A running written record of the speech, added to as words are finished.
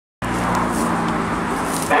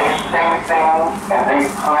things, and they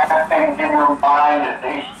plant things in your mind, and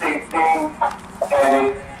they say things,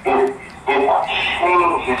 and it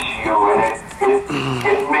changes you, and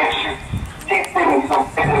it makes you see things the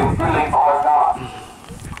way they really are not.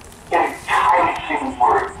 Enticing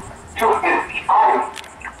word. To entice.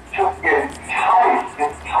 To entice.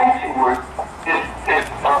 Enticing word is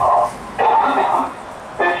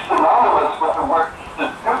synonymous with the word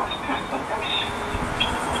seduce, to seduce.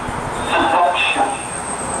 Seduction.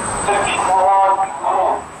 To draw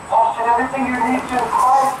people. Paul said everything you need to in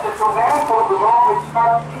Christ is the man of the Romans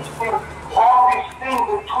starts teaching all these things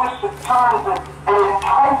and twists and turns and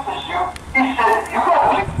entices you. He said, you got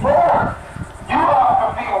to be aware. You have to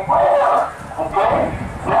be aware. Okay?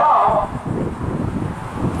 Now,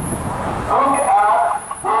 look at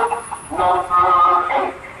verse number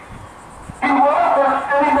 8. Beware lest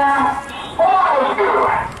any man spoil you.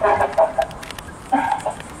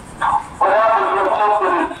 What happens when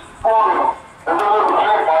something is spoiled? There's a little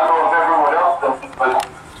trick, I don't know if everyone else does it, but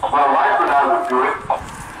my wife and I would do it.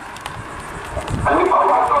 I think my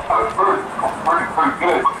wife thought I was pretty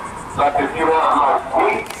good. So I could get out of my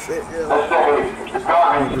seat. Let's say, it's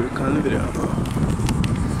garbage.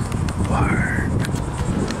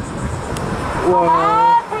 Whoa.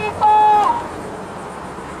 People!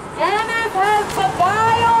 Dennis has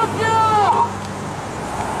beguiled you!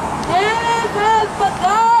 Dennis has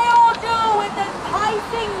beguiled you with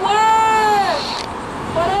enticing words!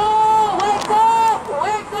 But oh, wake up!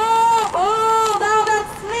 Wake up! Oh, thou that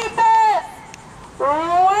sleepest!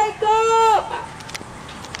 Wake up!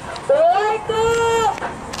 Wake up!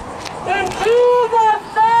 In Jesus'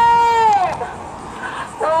 name!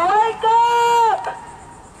 Wake up!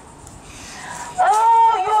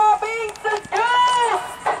 Oh, you are being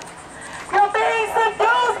seduced! You're being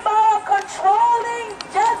seduced by a controlling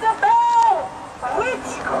Jezebel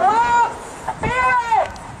witchcraft spirit!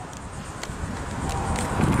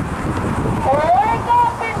 Wake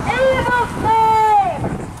up in Jesus' name!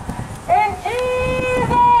 In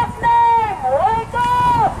Jesus' name! Wake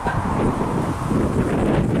up!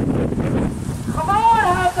 Come on,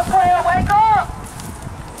 house of prayer, wake up!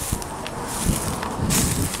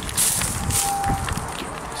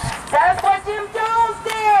 That's what Jim Jones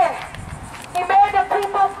did. He made the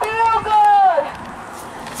people feel good.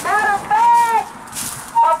 Matter of fact,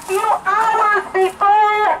 a few hours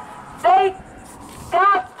before they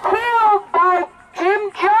got killed by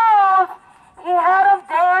Jim Jones, he had them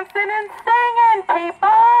dancing and singing,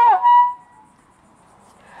 people.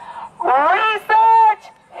 Research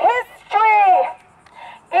history.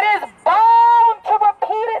 It is bound to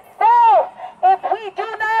repeat itself if we do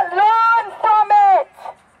not learn from it.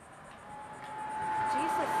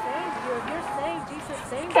 Jesus saved you. If you're saved, Jesus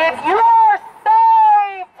saved you. If you are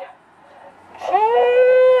saved,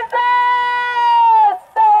 Jesus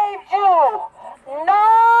saved you,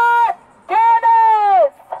 not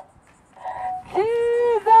Dennis.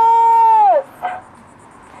 Jesus.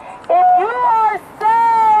 If you are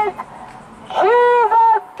saved,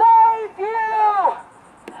 Jesus saved you,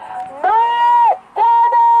 not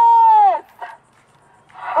Dennis.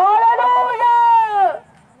 Hallelujah.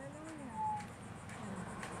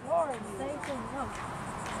 Lord, save them. No.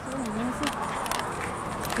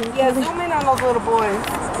 Yeah, zoom in on those little boys.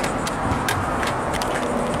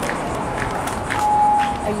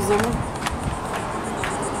 Are you zooming?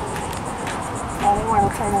 Oh, they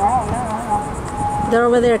want to turn around now. They're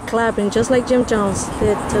over there clapping, just like Jim Jones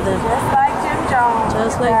did to them. Just like Jim Jones.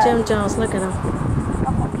 Just like Jim Jones. Look at him.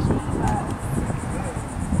 Oh, Jesus.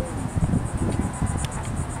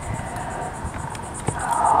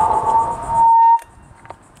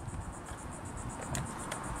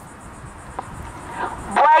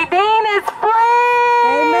 Bradeen is free!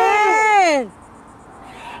 Amen.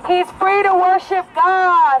 He's free to worship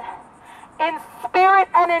God in spirit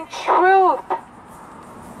and in truth.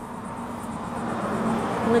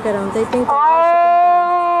 Look at them. They think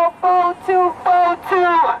Oh, Fotu.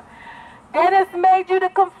 Dennis made you to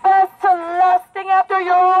confess to lusting after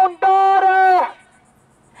your own daughter.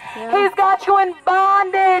 Yeah. He's got you in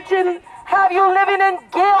bondage and have you living in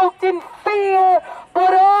guilt and fear.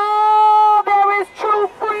 But oh, there is true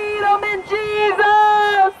freedom in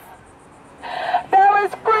Jesus. There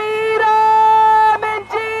is freedom in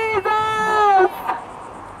Jesus.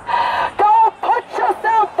 Don't put your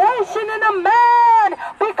salvation in a man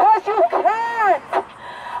because you can't.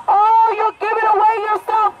 Oh, you're giving away your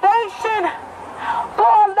salvation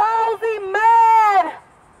for a lousy man.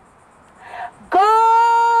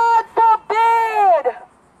 God forbid.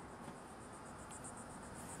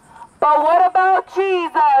 But what about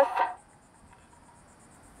Jesus?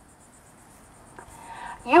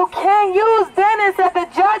 You can't use Dennis as a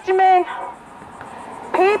judgment.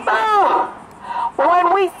 People,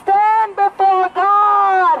 when we stand before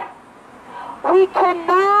God, we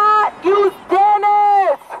cannot use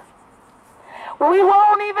Dennis. We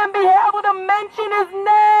won't even be able to mention his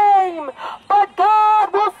name. But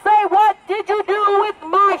God will say, what did you do with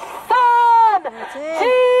my son?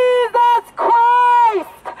 Jesus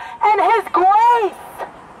Christ and his grace.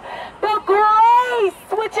 The grace,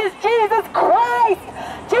 which is Jesus Christ.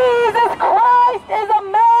 Jesus Christ is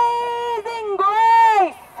amazing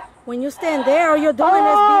grace. When you stand there, all you're doing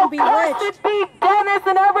is being bewitched. Cursed be Dennis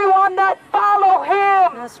and everyone that follow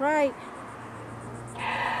him. That's right.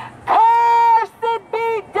 Cursed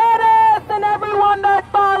be Dennis and everyone that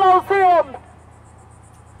follows him.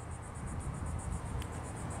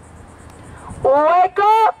 Wake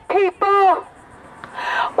up, people.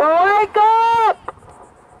 Wake up.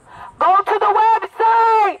 Go to the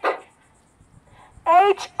website.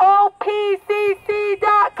 AOPCC.com.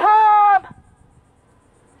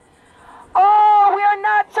 Oh, we are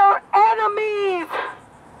not your enemies.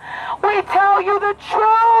 We tell you the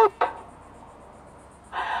truth.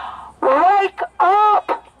 Wake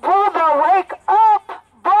up, brother. Wake up,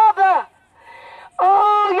 brother.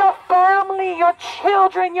 Oh, your family, your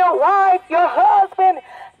children, your wife, your husband,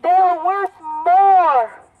 they're worth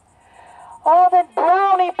more. All the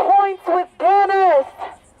brownie points with Dennis.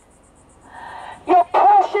 Your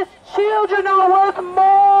precious children are worth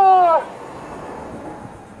more.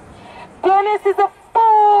 Dennis is a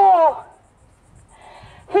fool.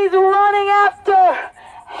 He's running after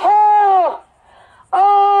hell.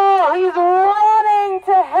 Oh, he's running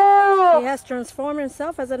to hell. He has transformed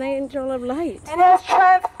himself as an angel of light. And has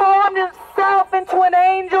transformed himself into an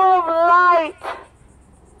angel of light.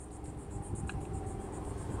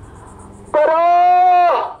 But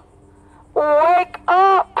oh, wake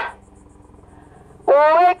up.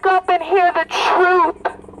 Wake up and hear the truth.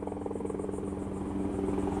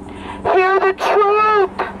 Hear the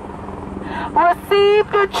truth. Receive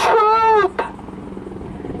the truth.